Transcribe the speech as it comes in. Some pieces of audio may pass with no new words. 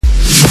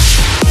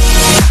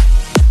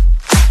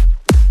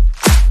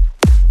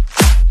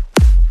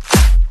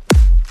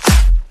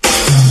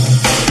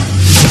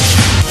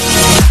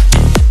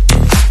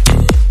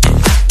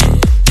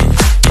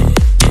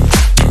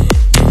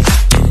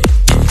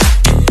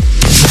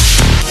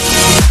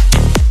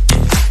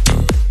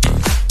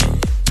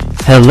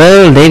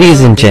Hello, ladies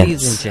and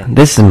gents.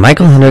 This is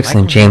Michael Hendricks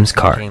and James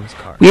Carr.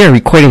 We are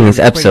recording these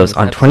episodes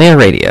on Tornado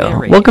Radio.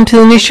 Welcome to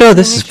the new show.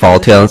 This is Fall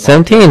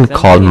 2017,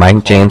 called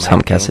Mike James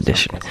Humpcast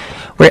Edition,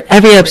 where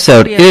every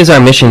episode it is our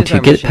mission to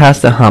get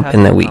past the hump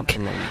in the week.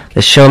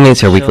 The show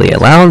meets our weekly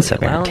allowance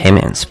of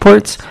entertainment and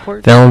sports,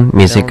 film,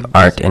 music,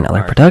 art, and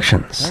other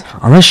productions.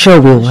 On this show,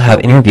 we will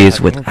have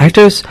interviews with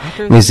actors,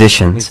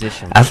 musicians,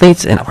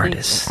 athletes, and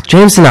artists.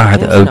 James and I are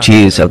the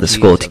OGs of the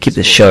school to keep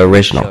the show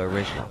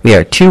original. We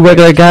are two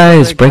regular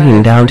guys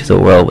breaking down to the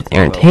world with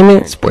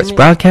entertainment, sports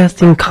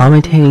broadcasting,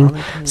 commentating,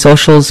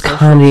 socials,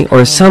 comedy,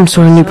 or some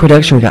sort of new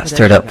production we got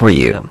stirred up for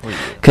you.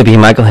 Could be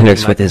Michael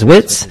Hendricks with his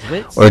wits,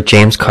 or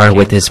James Carr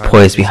with his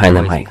poise behind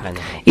the mic.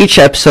 Each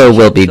episode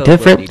will be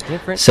different,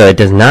 so it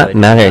does not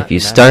matter if you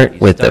start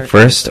with the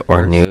first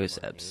or newest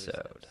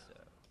episode.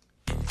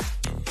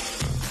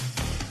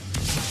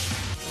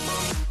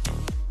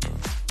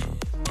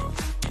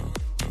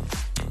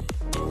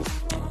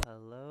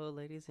 Hello,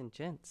 ladies and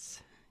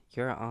gents.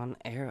 You're on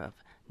air of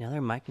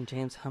another Mike and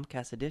James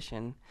Humpcast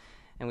Edition,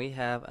 and we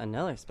have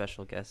another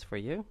special guest for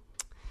you.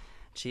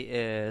 She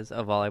is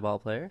a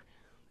volleyball player.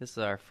 This is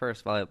our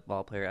first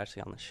volleyball player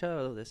actually on the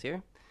show this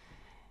year,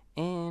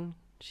 and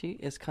she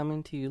is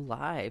coming to you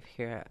live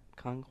here at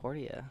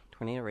Concordia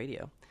Tornado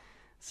Radio.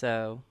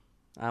 So,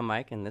 I'm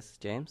Mike, and this is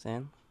James,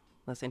 and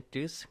let's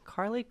introduce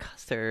Carly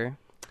Custer,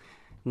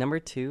 number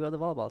 2 of the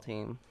volleyball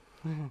team.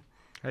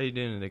 How you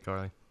doing today,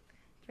 Carly?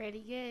 Pretty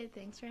good.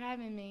 Thanks for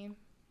having me.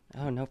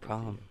 Oh, no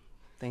problem.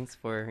 Thanks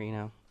for,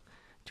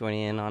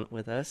 joining in on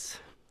with us.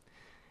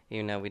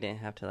 Even though we didn't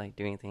have to,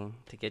 do anything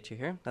to get you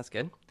here. That's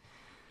good.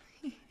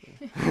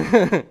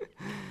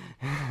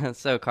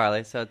 So,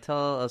 Carly,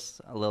 tell us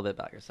a little bit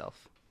about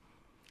yourself.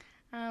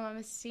 I'm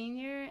a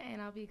senior,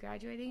 and I'll be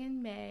graduating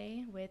in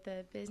May with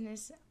a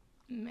business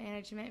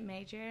management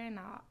major, and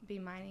I'll be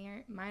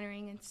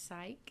minoring in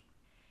psych.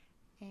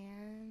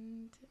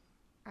 And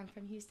I'm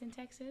from Houston,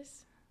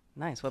 Texas.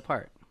 Nice. What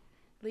part?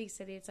 League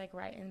City. It's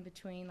right in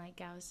between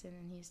Galveston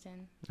and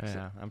Houston.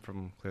 Yeah, I'm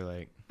from Clear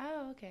Lake.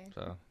 Oh, okay.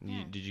 So,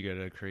 Yeah. Did you go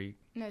to Creek?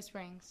 No,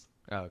 Springs.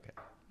 Oh, okay.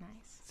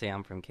 Nice. See,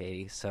 I'm from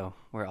Katy, so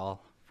we're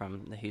all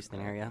from the Houston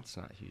area. It's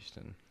not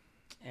Houston.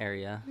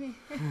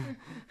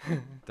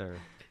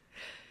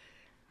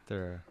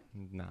 They're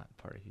not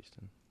part of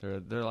Houston.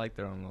 They're like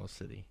their own little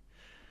city.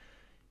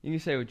 You can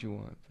say what you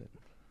want, but.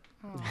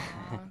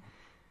 Aww.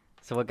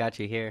 So what got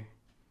you here?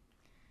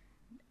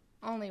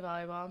 Only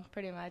volleyball,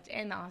 pretty much,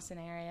 and the Austin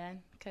area,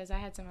 because I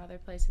had some other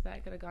places that I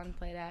could have gone and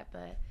played at,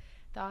 but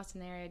the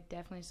Austin area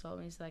definitely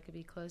sold me so I could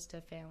be close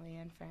to family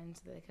and friends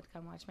so they could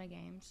come watch my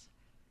games.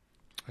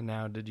 And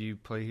now, did you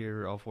play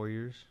here all 4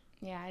 years?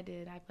 Yeah, I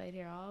did. I played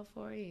here all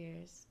 4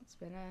 years. It's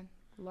been a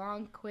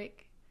long,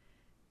 quick,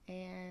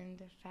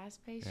 and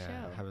fast-paced show.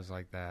 Yeah, I was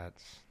like that.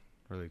 It's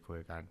really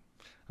quick.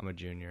 I'm a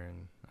junior,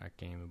 and I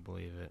can't even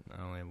believe it.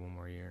 I only have 1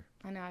 more year.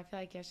 I know. I feel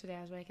like yesterday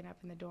I was waking up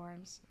in the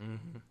dorms.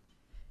 Mm-hmm.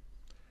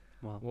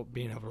 Well,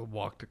 being able to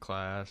walk to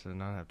class and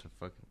not have to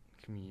fucking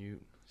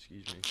commute.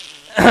 Excuse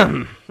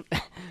me.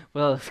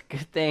 well,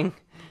 good thing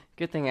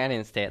I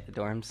didn't stay at the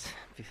dorms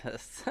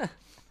because,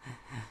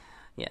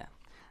 yeah.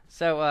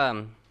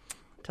 So,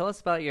 tell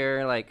us about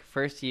your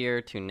first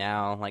year to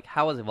now.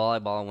 How was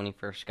volleyball when you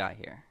first got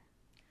here?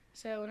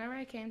 So whenever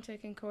I came to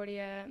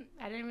Concordia,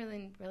 I didn't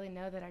really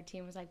know that our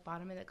team was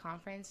bottom of the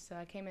conference, so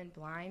I came in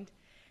blind.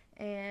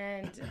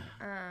 And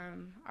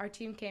our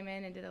team came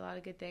in and did a lot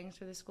of good things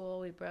for the school.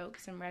 We broke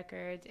some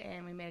records,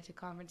 and we made it to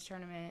conference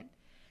tournament.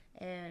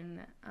 And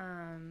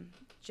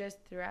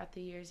just throughout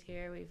the years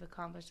here, we've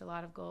accomplished a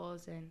lot of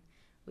goals, and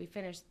we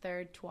finished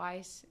 3rd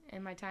twice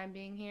in my time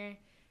being here.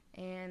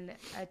 And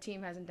a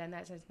team hasn't done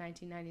that since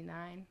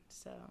 1999,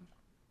 so.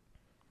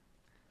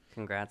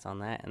 Congrats on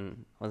that.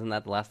 And wasn't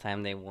that the last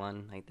time they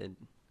won the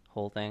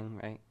whole thing,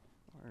 right?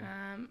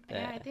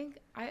 Yeah, I think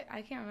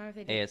I can't remember if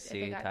they did.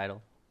 ASC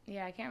title.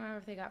 Yeah, I can't remember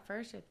if they got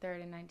 1st or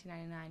 3rd in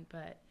 1999,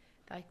 but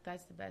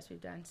that's the best we've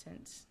done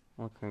since.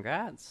 Well,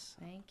 congrats.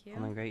 Thank you.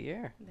 On a great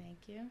year.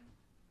 Thank you.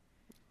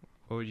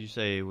 What would you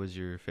say was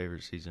your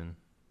favorite season?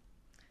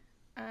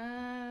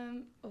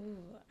 Ouch,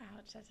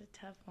 that's a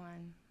tough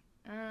one.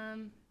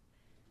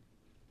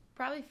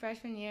 Probably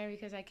freshman year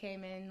because I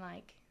came in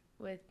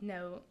with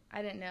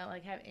I didn't know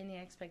have any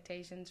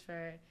expectations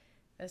for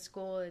the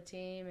school, the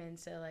team, and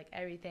so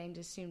everything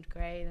just seemed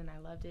great, and I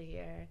loved it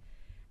here.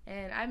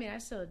 And I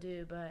still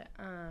do, but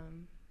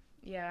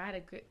yeah, I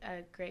had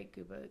a great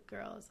group of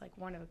girls,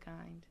 one of a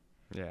kind.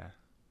 Yeah,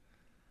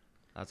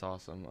 that's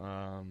awesome.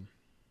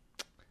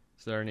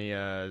 Is there any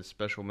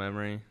special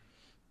memory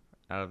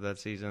out of that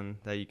season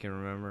that you can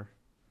remember?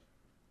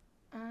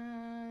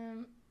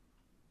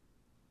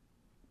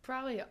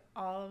 Probably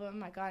all of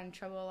them. I got in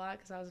trouble a lot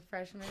because I was a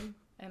freshman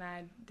and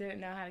I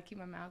didn't know how to keep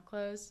my mouth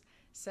closed.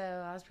 So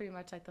I was pretty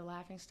much the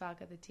laughing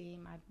stock of the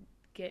team. I'd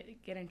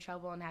get in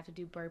trouble and have to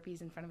do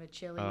burpees in front of a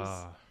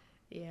Chili's.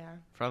 Yeah.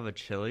 In front of a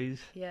Chili's?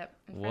 Yep.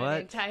 In what? front of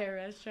the entire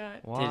restaurant.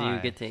 Why? Did you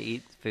get to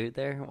eat food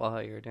there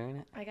while you were doing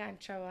it? I got in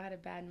trouble. I had a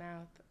bad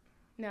mouth.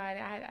 No, I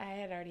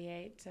had already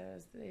ate, so it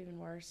was even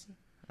worse.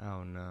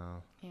 Oh,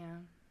 no. Yeah.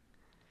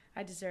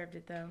 I deserved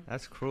it, though.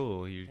 That's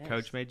cruel. Your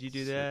coach made you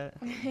do that?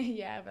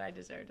 Yeah, but I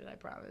deserved it, I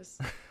promise.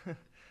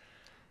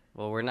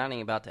 Well, we're not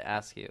even about to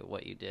ask you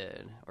what you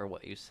did or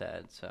what you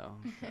said, so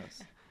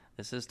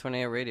this is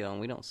Tornado Radio, and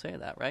we don't say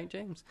that, right,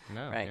 James?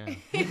 No, right.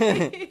 Yeah.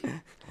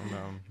 I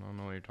don't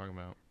know what you're talking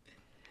about.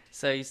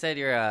 So you said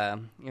you're a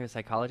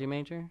psychology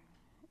major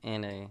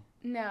and a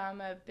No,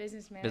 I'm a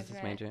business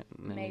management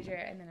major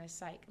and then a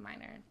psych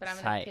minor. But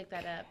I'm going to pick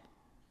that up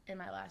in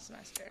my last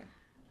semester.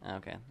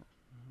 Okay.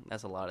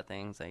 That's a lot of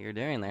things that you're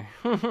doing there.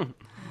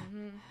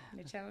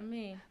 You're telling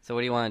me. So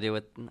what do you want to do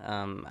with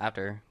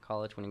after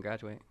college when you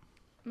graduate?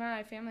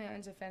 My family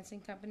owns a fencing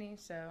company,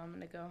 so I'm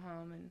going to go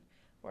home and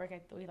work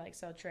at, we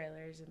sell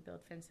trailers and build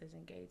fences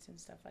and gates and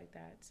stuff like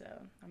that. So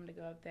I'm going to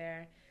go up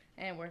there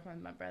and work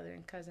with my brother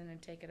and cousin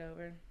and take it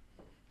over.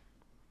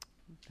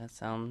 That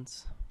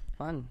sounds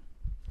fun.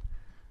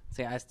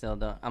 See, I still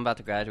don't. I'm about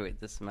to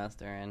graduate this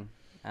semester, and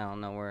I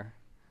don't know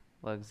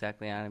what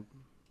exactly I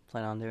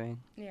plan on doing.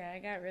 Yeah, I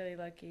got really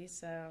lucky,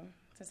 so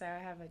since I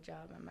have a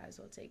job, I might as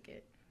well take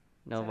it.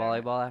 No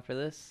volleyball after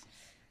this?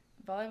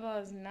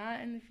 Volleyball is not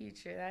in the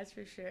future, that's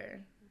for sure.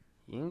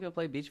 You can go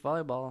play beach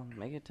volleyball,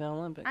 make it to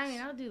Olympics. I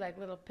mean, I'll do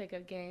little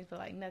pickup games,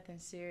 but nothing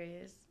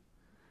serious.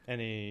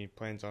 Any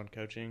plans on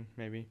coaching,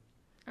 maybe?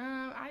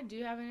 I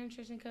do have an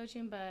interest in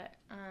coaching, but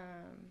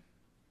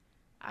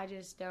I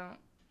just don't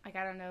I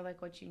don't know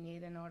what you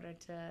need in order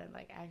to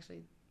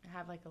actually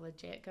have a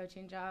legit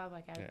coaching job.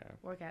 I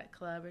work at a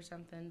club or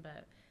something,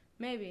 but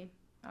maybe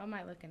I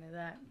might look into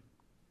that.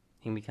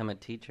 You can become a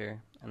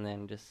teacher and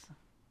then just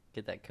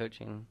get that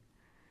coaching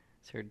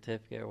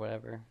certificate or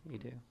whatever you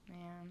do. Yeah.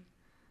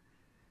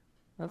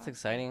 That's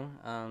exciting.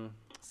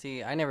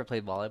 See, I never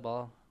played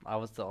volleyball. I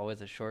was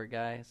always a short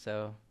guy,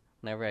 so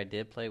whenever I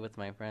did play with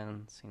my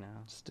friends,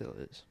 Still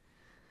is.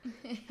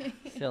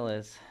 Still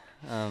is.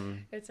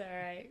 It's all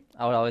right.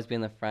 I would always be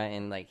in the front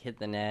and hit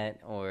the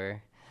net,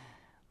 or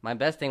my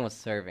best thing was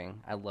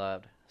serving. I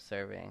loved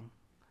serving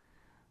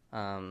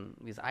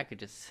because I could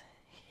just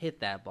hit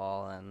that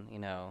ball and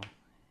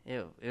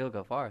it'll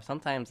go far.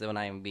 Sometimes it would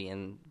not even be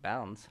in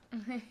bounds.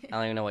 I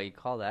don't even know what you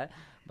call that.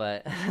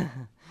 But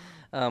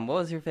what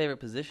was your favorite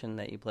position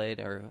that you played,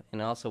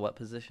 and also what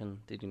position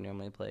did you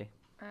normally play?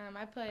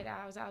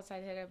 I was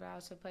outside hitter, but I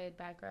also played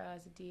back row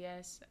as a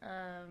DS,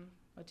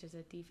 which is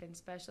a defense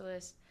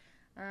specialist.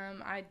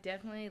 I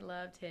definitely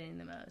loved hitting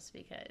the most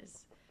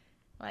because,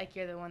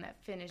 you're the one that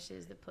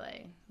finishes the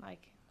play.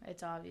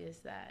 It's obvious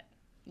that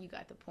you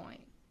got the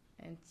point,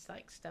 and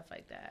it's stuff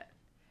like that.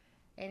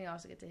 And you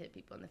also get to hit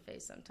people in the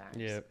face sometimes.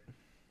 Yep.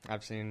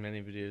 I've seen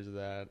many videos of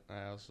that.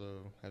 I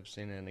also have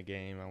seen it in a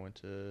game. I went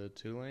to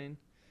Tulane.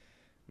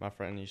 My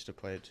friend used to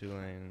play at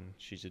Tulane, and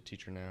she's a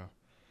teacher now.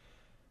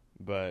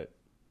 But,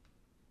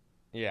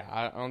 yeah,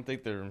 I don't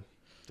think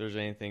there's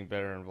anything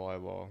better in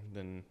volleyball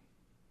than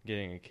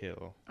getting a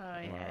kill. Oh,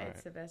 yeah,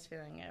 it's the best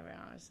feeling ever,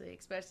 honestly.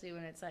 Especially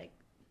when it's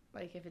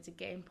if it's a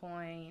game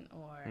point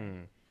or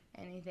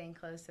anything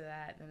close to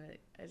that, then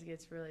it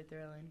gets really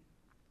thrilling.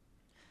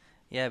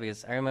 Yeah,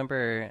 because I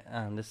remember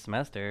this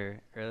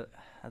semester,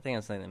 I think it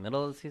was the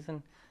middle of the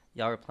season,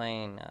 y'all were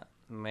playing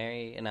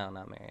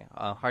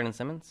Hardin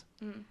Simmons.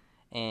 Mm.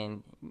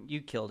 And you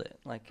killed it,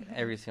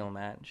 every single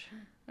match.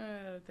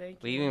 Oh, thank you.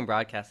 We even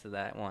broadcasted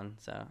that one,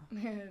 so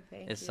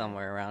it's you.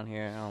 Somewhere around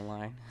here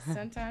online.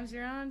 Sometimes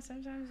you're on,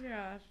 sometimes you're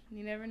off.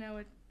 You never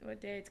know what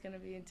day it's going to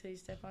be until you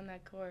step on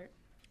that court.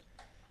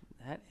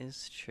 That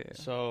is true.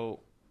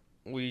 So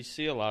we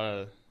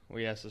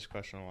ask this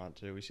question a lot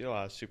too. We see a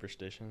lot of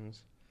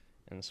superstitions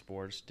in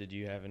sports. Did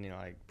you have any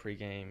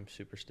pregame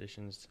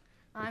superstitions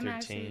with your team? I'm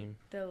actually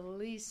the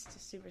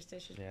least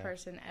superstitious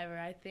person ever.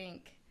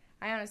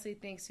 I honestly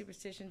think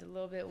superstition's a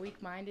little bit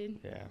weak-minded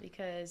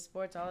because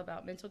sport's all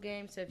about mental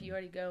games. So if you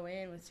already go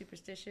in with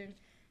superstition,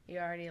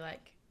 you're already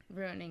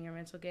ruining your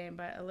mental game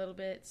by a little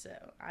bit. So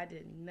I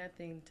did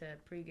nothing to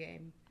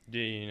pregame. Do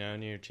you know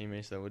any of your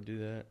teammates that would do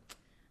that?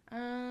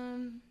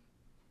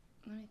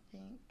 Let me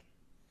think.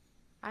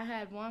 I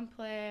had one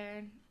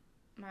player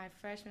my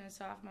freshman and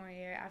sophomore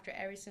year. After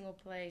every single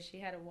play, she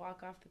had to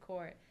walk off the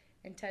court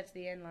and touch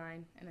the end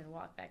line and then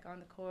walk back on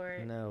the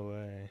court. No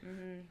way.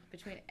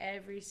 Between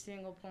every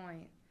single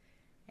point.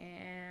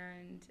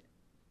 And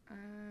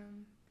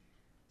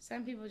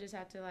some people just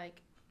have to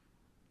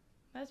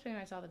that's pretty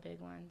much all the big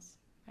ones.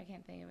 I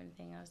can't think of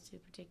anything else too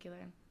particular.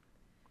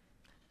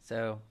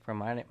 So for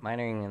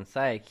minoring in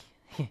psych,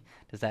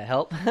 does that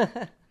help?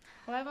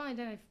 Well, I've only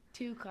done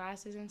 2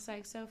 classes in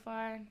psych so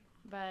far,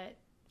 but...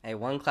 Hey,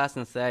 1 class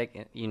in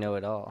psych, you know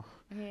it all.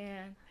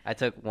 Yeah. I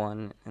took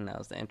 1, and that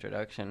was the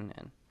introduction,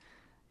 and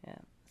yeah,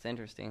 it's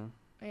interesting.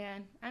 Yeah,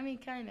 I mean,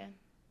 kind of.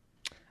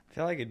 I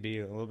feel like it'd be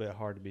a little bit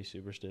hard to be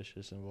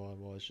superstitious in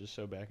volleyball. It's just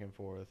so back and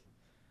forth.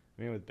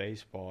 I mean, with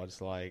baseball,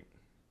 it's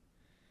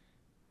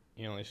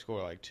you only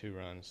score 2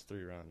 runs,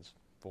 3 runs,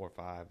 4 or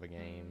 5 a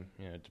game.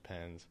 It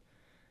depends.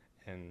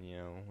 And,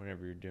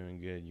 whenever you're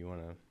doing good, you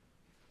want to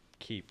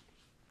keep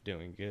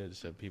doing good.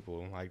 So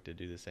people like to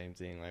do the same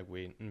thing.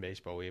 In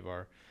baseball, we have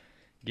our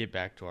get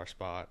back to our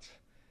spots.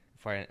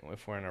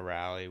 if we're in a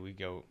rally, we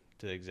go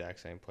to the exact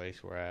same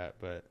place we're at.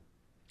 But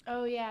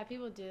oh yeah,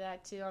 people do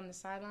that too on the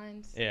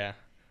sidelines. yeah,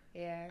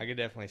 Yeah, I could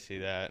definitely see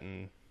that,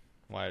 and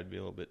why it'd be a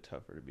little bit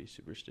tougher to be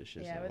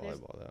superstitious in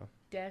volleyball, though.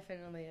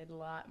 Definitely a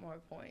lot more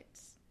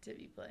points to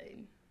be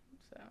played.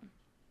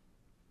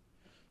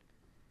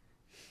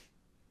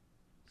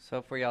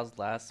 So for y'all's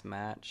last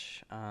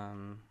match,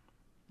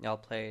 y'all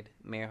played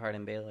Mary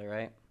Hardin Baylor,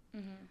 right?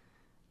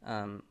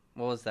 Mm-hmm.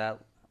 What was that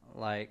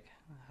like?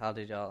 How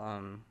did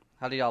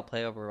y'all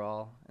play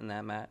overall in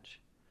that match?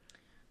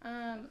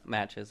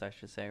 Matches, I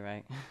should say,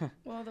 right?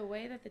 Well, the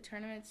way that the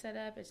tournament's set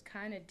up is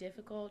kind of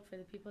difficult for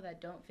the people that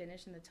don't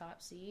finish in the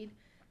top seed.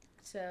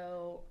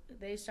 So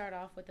they start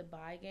off with a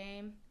bye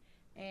game,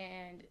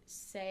 and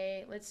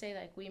let's say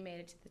like we made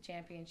it to the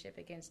championship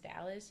against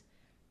Dallas.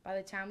 By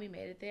the time we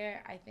made it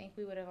there, I think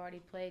we would have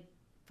already played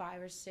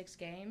 5 or 6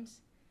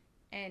 games,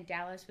 and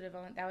Dallas would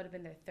have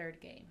been their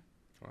 3rd game.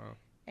 Wow.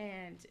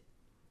 And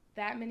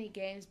that many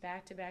games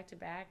back to back to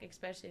back,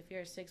 especially if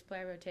you're a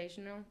 6-player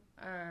rotational,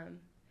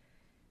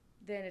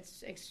 then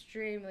it's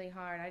extremely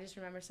hard. I just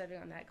remember stepping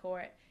on that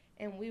court,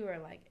 and we were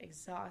like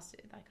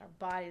exhausted, like our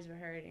bodies were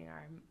hurting,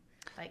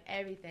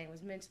 everything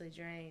was mentally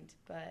drained,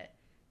 but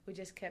we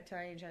just kept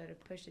telling each other to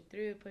push it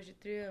through,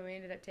 and we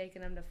ended up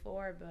taking them to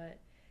 4. But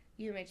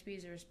UMHB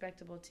is a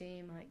respectable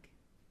team, like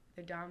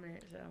they're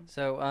dominant.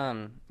 So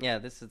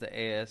this is the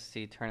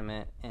ASC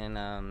tournament, and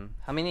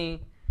how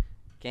many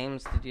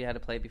games did you have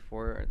to play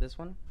before this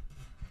one?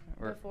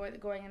 Before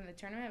going into the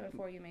tournament,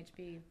 before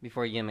UMHB.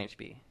 Before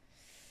UMHB.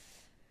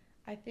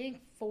 I think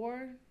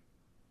 4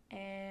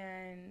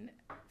 and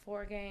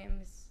 4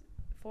 games,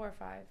 4 or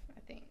 5, I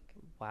think.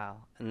 Wow.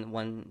 And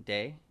one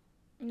day?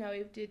 No,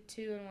 we did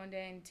 2 in one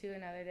day and 2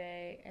 another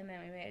day, and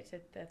then we made it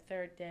to the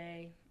 3rd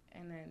day,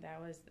 and then that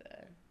was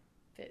the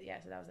 5th. Yeah,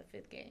 so that was the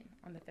 5th game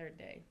on the 3rd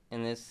day.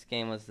 And this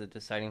game was the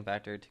deciding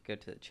factor to go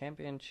to the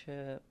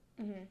championship?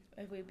 Mm-hmm.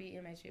 If we beat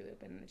UMHB, we would have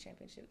been in the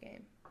championship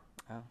game.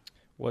 Oh.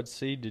 What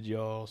seed did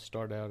y'all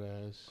start out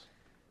as?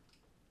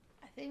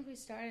 I think we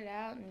started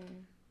out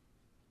in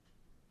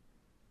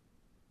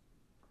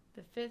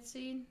the 5th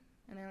seed,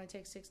 and they only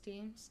take 6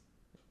 teams.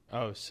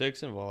 Oh,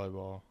 6 in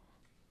volleyball.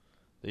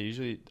 They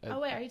usually...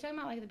 wait, are you talking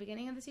about like the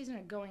beginning of the season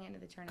or going into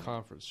the tournament?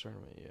 Conference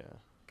tournament, yeah.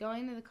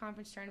 Going into the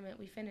conference tournament,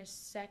 we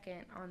finished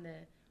 2nd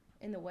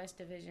in the West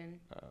Division.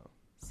 Oh.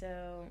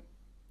 So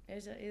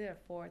there's either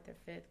a 4th or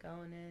 5th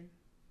going in.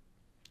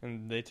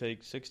 And they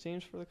take 6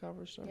 teams for the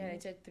conference tournament? Yeah,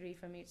 they took 3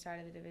 from each side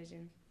of the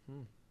division.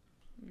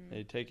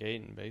 They take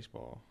 8 in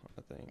baseball,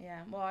 I think.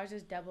 Yeah, well, ours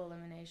is double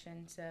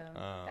elimination, so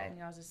that and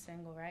y'all's is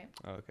single, right?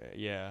 Okay,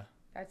 yeah.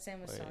 That's same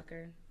with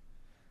soccer.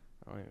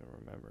 I don't even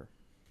remember.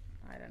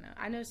 I don't know.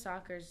 I know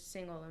soccer's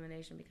single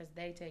elimination because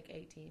they take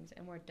 8 teams,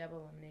 and we're double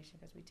elimination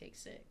because we take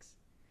 6.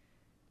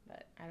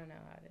 But I don't know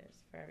how it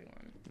is for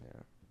everyone.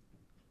 Yeah.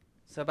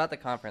 So about the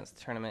conference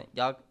tournament,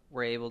 y'all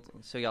were able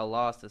to, so y'all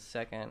lost the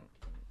 2nd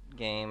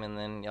game, and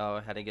then y'all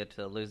had to get to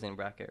the losing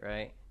bracket,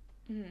 right?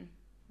 Mm-hmm.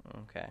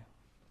 Okay.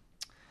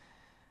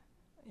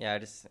 Yeah, I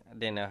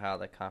didn't know how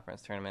the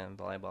conference tournament in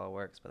volleyball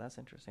works, but that's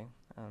interesting.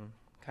 Kind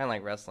of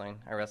like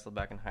wrestling. I wrestled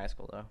back in high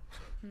school, though.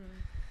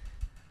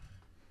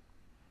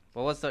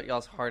 What was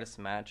y'all's hardest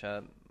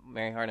matchup?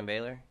 Mary Hardin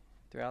Baylor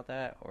throughout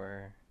that,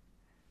 or?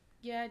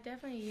 Yeah,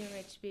 definitely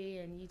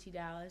UMHB and UT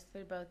Dallas.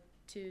 They're both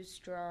 2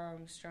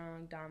 strong,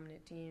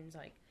 dominant teams.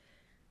 Like,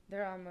 they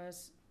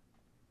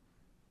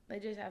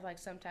just have like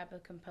some type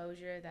of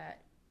composure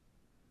that,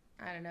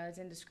 I don't know, it's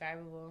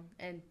indescribable.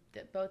 And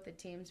both the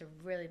teams are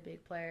really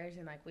big players,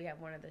 and like we have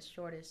one of the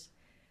shortest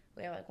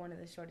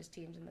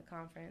teams in the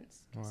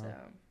conference. Wow. So.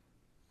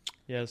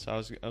 Yes, I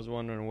was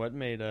wondering what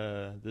made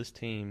this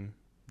team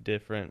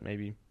different,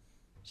 maybe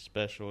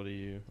special to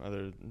you,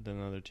 other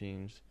than other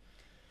teams.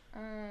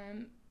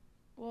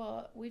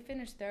 Well, we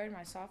finished 3rd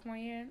my sophomore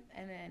year,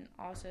 and then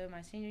also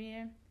my senior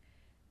year,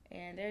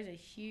 and there was a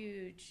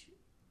huge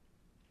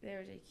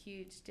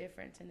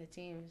difference in the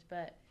teams.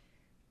 But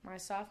my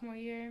sophomore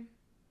year,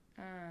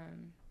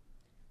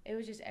 it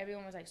was just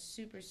everyone was like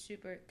super,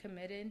 super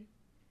committed,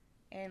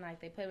 and like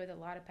they played with a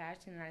lot of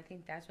passion, and I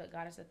think that's what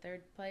got us the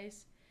 3rd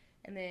place.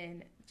 And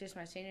then just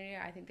my senior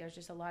year, I think there's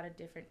just a lot of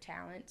different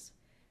talents,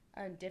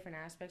 different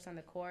aspects on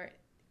the court,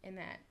 in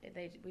that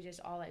we just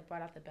all like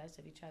brought out the best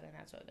of each other, and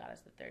that's what got us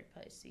the 3rd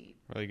place seed.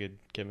 Really good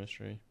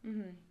chemistry.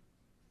 Mhm.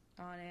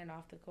 On and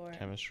off the court.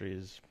 Chemistry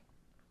is,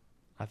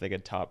 I think, a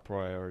top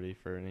priority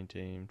for any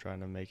team trying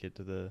to make it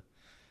to the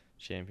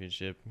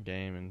championship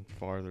game and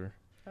farther.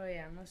 Oh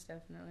yeah, most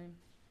definitely.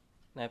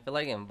 And I feel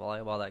like in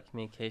volleyball that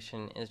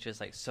communication is just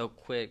like so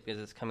quick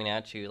because it's coming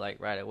at you like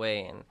right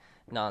away and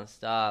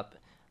nonstop.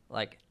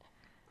 Like,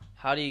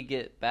 how do you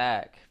get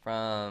back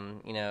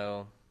from,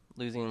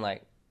 losing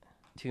like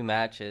 2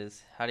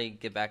 matches? How do you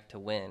get back to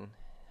win?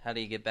 How do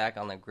you get back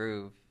on the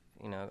groove,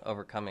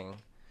 overcoming?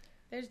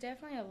 There's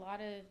definitely a lot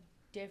of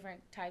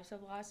different types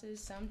of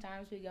losses.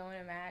 Sometimes we go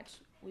in a match,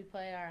 we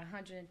play our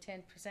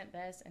 110%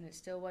 best, and it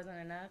still wasn't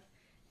enough.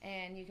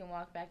 And you can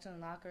walk back to the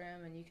locker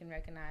room and you can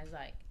recognize,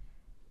 like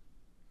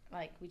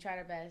we tried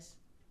our best,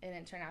 it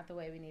didn't turn out the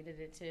way we needed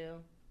it to,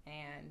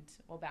 and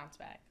we'll bounce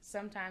back.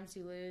 Sometimes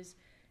you lose,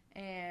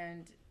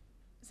 and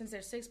since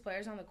there's 6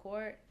 players on the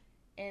court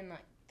and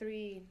like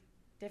 3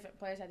 different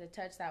players have to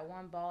touch that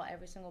one ball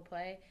every single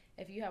play,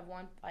 if you have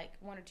one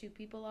or 2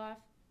 people off,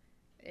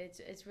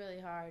 it's really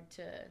hard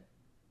to,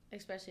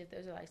 especially if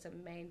those are like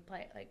some main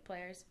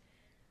players.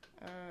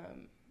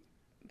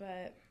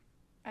 But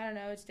I don't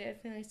know, it's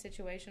definitely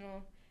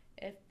situational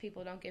if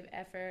people don't give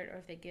effort or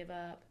if they give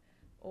up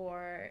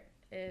or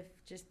if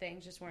just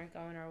things just weren't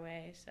going our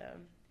way. So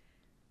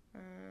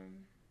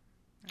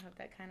I hope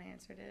that kind of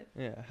answered it.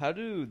 Yeah. How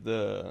do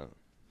the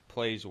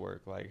plays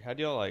work? Like, how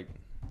do y'all, like,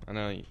 I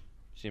know you've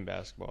seen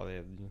basketball, they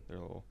have their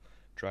little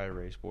dry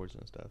erase boards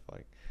and stuff.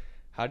 Like,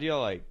 how do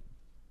y'all, like,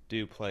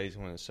 do plays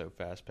when it's so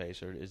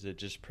fast-paced, or is it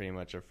just pretty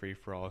much a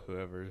free-for-all,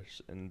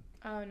 whoever's in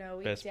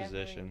best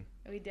position?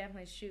 We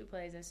definitely shoot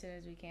plays as soon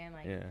as we can.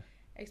 Like, yeah.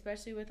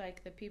 Especially with,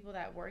 like, the people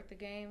that work the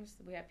games.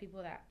 We have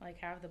people that, like,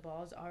 have the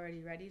balls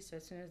already ready, so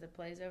as soon as the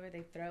play's over,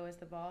 they throw us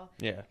the ball.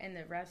 Yeah. And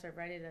the refs are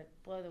ready to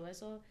blow the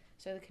whistle.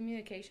 So the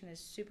communication is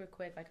super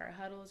quick. Like, our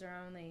huddles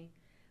are only,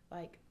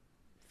 like,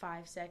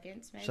 5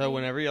 seconds, maybe. So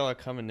whenever y'all are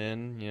coming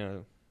in, you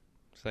know,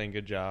 saying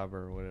good job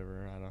or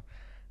whatever,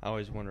 I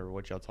always wonder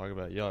what y'all talk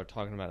about. Y'all are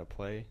talking about a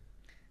play?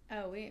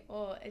 Oh,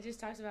 it just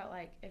talks about,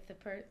 like, if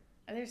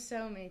there's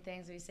so many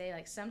things we say.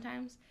 Like,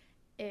 sometimes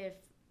if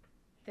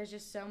there's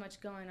just so much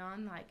going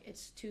on, like,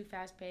 it's too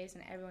fast-paced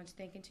and everyone's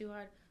thinking too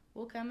hard,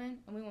 we'll come in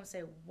and we won't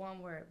say one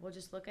word. We'll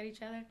just look at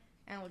each other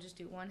and we'll just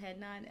do one head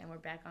nod and we're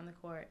back on the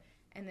court.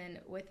 And then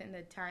within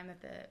the time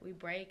that we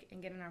break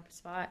and get in our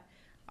spot,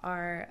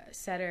 our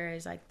setter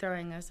is, like,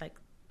 throwing us, like,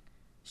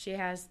 she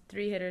has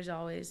 3 hitters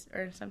always,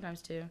 or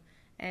sometimes 2,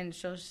 and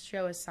she'll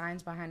show us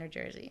signs behind her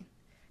jersey.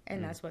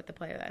 And that's what the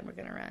play that we're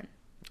going to run.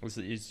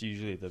 It's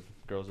usually the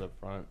girls up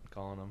front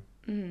calling them.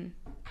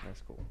 Mm-hmm.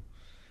 That's cool.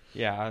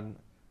 Yeah, I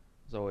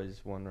was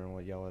always wondering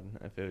what y'all would,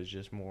 if it was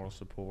just moral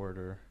support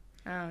or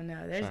oh, no,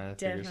 trying to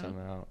figure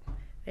something out.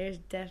 There's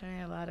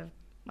definitely a lot of,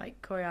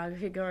 like,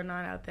 choreography going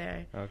on out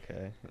there.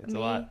 Okay. It's a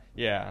lot.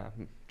 Yeah,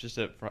 just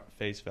at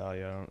face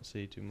value, I don't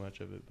see too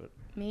much of it. But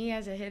me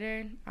as a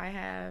hitter, I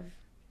have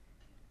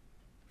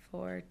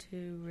 4,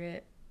 2,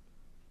 rip,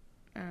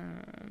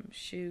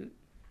 shoot,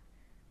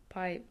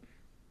 pipe.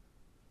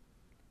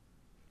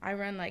 I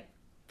run like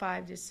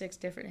 5 to 6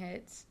 different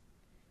hits.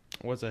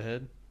 What's a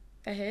hit?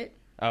 A hit?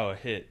 Oh, a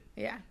hit.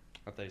 Yeah.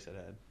 I thought you said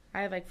head.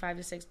 I have like 5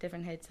 to 6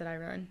 different hits that I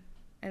run,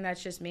 and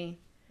that's just me.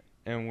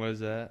 And what is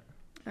that?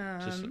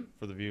 Just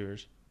for the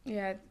viewers.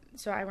 Yeah,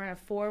 so I run a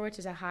 4, which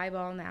is a high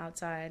ball on the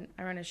outside.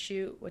 I run a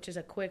shoot, which is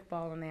a quick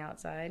ball on the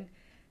outside.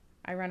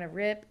 I run a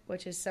rip,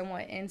 which is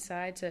somewhat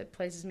inside, so it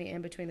places me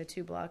in between the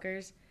 2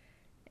 blockers.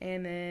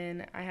 And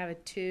then I have a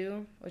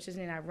 2, which is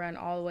I run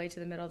all the way to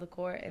the middle of the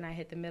court, and I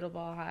hit the middle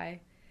ball high.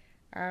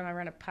 I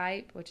run a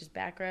pipe, which is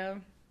back row.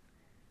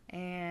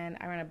 And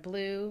I run a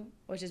blue,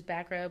 which is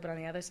back row, but on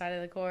the other side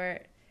of the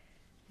court.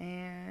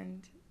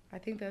 And I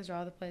think those are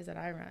all the plays that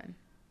I run.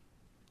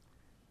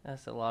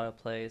 That's a lot of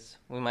plays.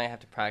 We might have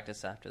to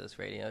practice after this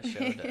radio show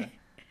to get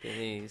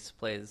these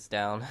plays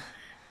down.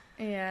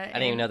 Yeah. I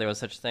didn't even know there was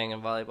such a thing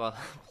in volleyball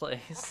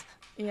plays.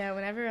 Yeah,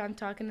 whenever I'm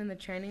talking in the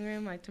training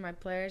room, like, to my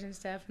players and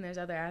stuff, and there's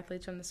other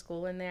athletes from the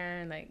school in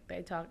there, and, like,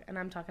 they talk, and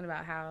I'm talking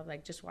about how,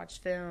 like, just watch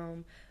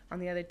film on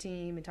the other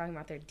team and talking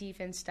about their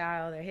defense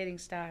style, their hitting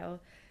style.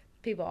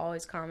 People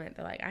always comment,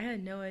 they're like, I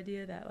had no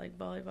idea that, like,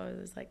 volleyball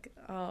was, like,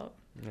 oh,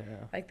 yeah,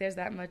 like, there's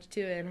that much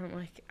to it. And I'm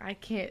like, I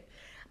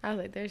was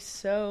like, there's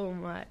so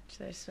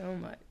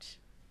much.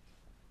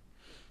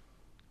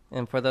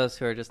 And for those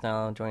who are just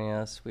now joining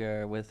us, we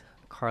are with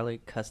Carly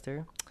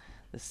Custer,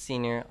 the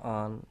senior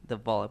on the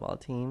volleyball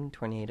team,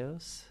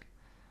 Tornadoes.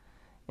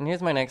 And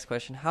here's my next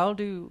question. How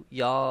do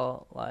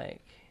y'all,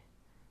 like,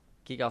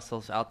 get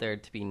yourselves out there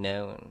to be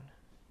known,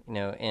 you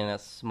know, in a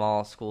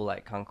small school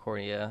like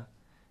Concordia?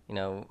 You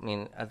know, I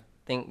mean, I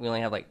think we only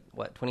have, like,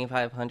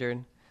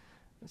 2,500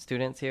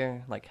 students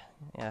here? Like,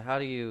 yeah, how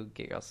do you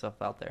get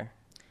yourself out there?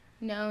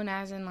 Known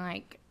as in,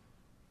 like...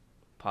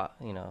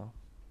 You know,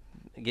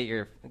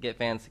 get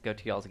fans to go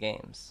to y'all's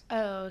games.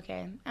 Oh,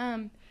 okay.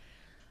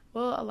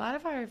 Well, a lot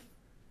of our...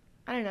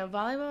 I don't know,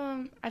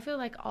 volleyball, I feel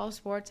like all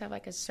sports have,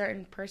 like, a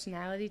certain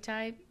personality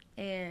type,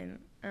 and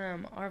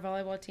our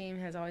volleyball team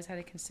has always had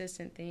a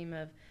consistent theme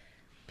of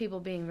people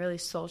being really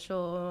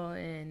social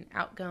and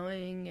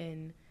outgoing,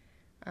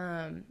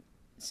 and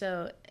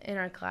so in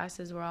our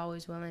classes we're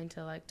always willing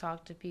to, like,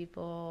 talk to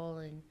people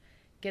and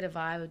get a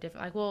vibe of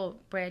different, like, we'll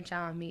branch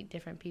out and meet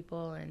different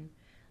people, and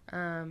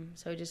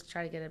so we just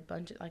try to get a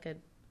bunch of, like,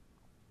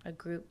 a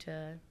group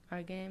to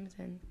our games,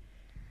 and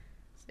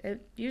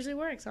it usually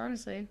works,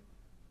 honestly.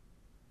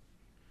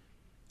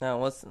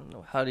 Now,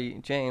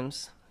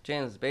 James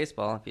is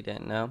baseball, if you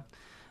didn't know.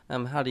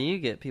 How do you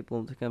get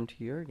people to come to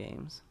your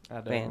games?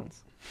 I don't.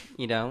 Fans?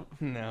 You don't?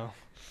 No.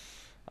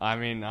 I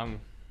mean, I'm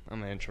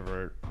an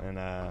introvert,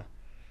 and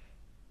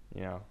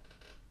you know,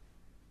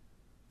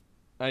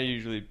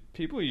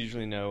 people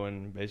usually know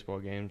when baseball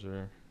games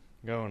are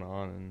going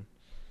on, and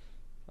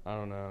I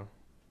don't know.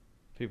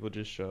 people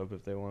just show up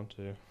if they want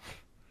to.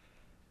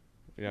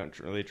 We don't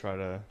really try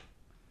to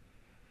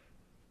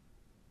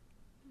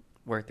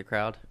work the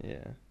crowd.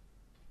 Yeah.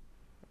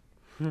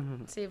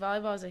 See,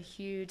 volleyball is a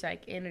huge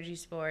energy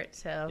sport,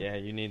 so Yeah,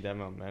 you need that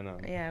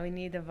momentum. yeah, we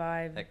need the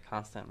vibe. That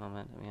constant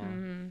momentum, yeah.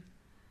 Mm-hmm.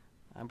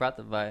 I brought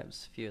the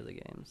vibes a few of the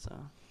games, so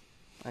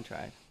I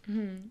tried.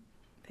 Mm-hmm.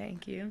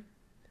 Thank you.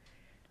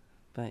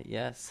 But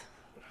yes.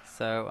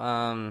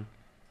 So,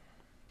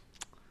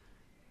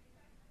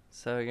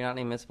 so you're not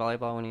going to miss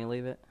volleyball when you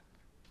leave it?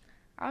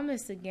 I'll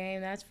miss the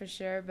game, that's for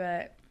sure,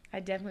 but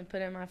I definitely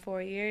put in my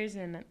 4 years,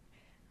 and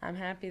I'm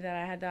happy that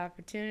I had the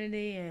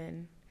opportunity,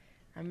 and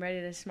I'm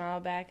ready to smile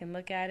back and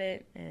look at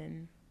it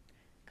and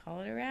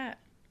call it a wrap.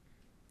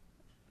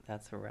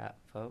 That's a wrap,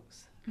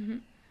 folks. Mm-hmm.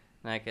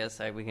 And I guess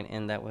we can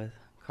end that with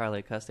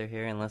Carly Custer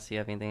here, unless you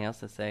have anything else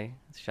to say.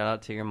 Shout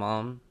out to your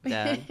mom,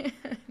 dad,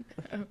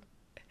 No.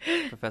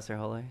 Professor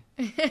Holley,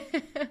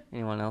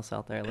 anyone else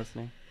out there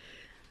listening.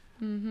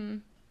 Mm-hmm.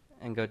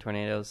 And go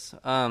Tornadoes.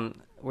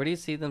 Where do you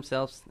see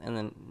themselves in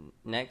the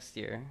next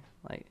year?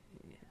 Like,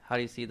 how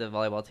do you see the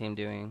volleyball team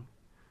doing?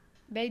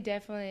 They've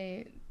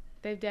definitely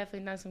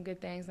done some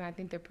good things, and I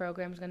think their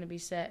program's going to be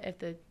set. If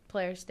the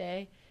players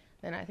stay,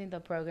 then I think the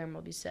program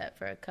will be set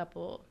for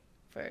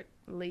at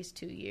least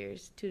 2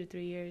 years, 2 to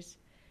 3 years,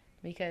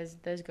 because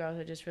those girls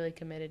are just really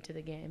committed to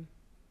the game.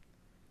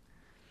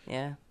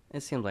 Yeah,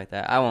 it seems like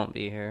that. I won't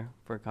be here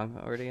for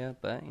Concordia,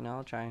 but,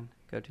 I'll try and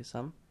go to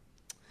some.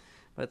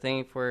 But thank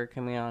you for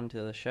coming on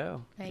to the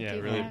show. Thank Yeah,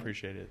 you. really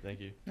appreciate it. Thank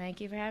you.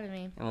 Thank you for having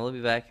me. And we'll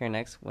be back here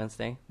next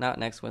Wednesday. Not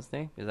next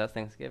Wednesday, because that's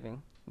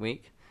Thanksgiving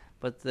week.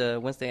 But the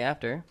Wednesday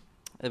after,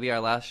 it'll be our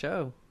last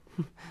show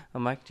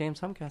of Mike James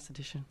Homecast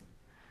Edition.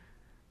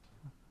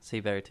 So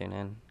you better tune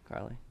in,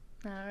 Carly.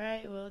 All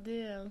right, will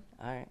do.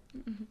 All right.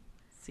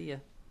 See ya.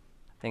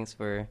 Thanks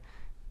for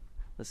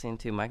listening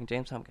to Mike and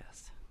James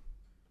Homecast.